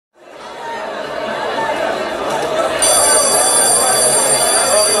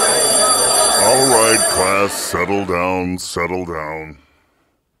settle down, settle down.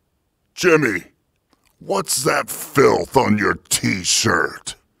 Jimmy, what's that filth on your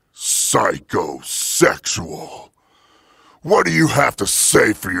t-shirt? Psychosexual. What do you have to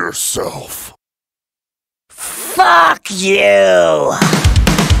say for yourself? Fuck you!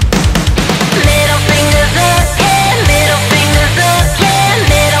 Middle fingers up, yeah, middle fingers up, yeah,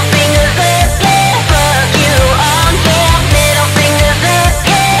 middle fingers up, yeah, fuck you, yeah, middle fingers up,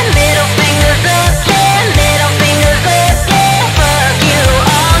 yeah, middle fingers up, yeah, middle fingers up, yeah, fuck you,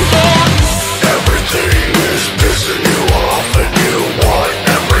 yeah. Everything is pissing you off and you want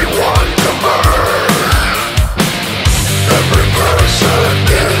everyone to burn. Every person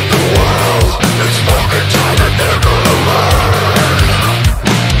in the world, it's fucking time that they're gonna learn.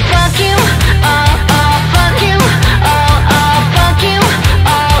 Fuck you, fuck you, fuck you,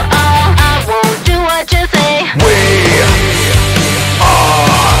 I won't do what you say. We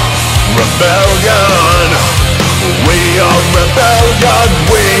are rebellion. We are rebellion.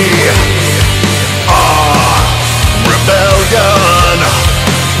 We are rebellion.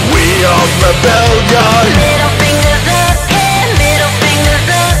 We are rebellion. Middle fingers up, yeah, middle fingers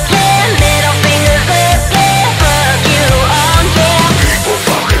up, yeah, middle fingers up, yeah, fuck you, yeah. People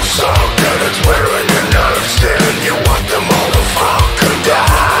fucking suck and it's wearing your nerves thin. You want them all to fucking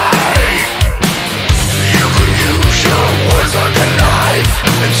die. You can use your words like a knife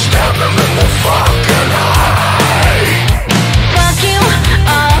and stab them in the fucking eye. Fuck you,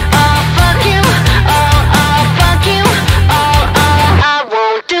 fuck you, fuck you, I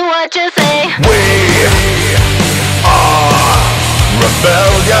won't do what you say. We are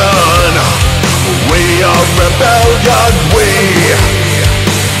rebellion. We are rebellion. We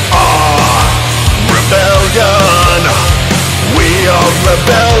are rebellion. We are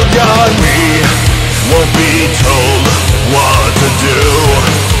rebellion. We won't be told what to do.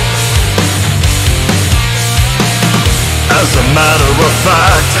 As a matter of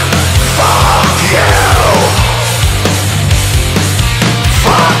fact, fuck yeah.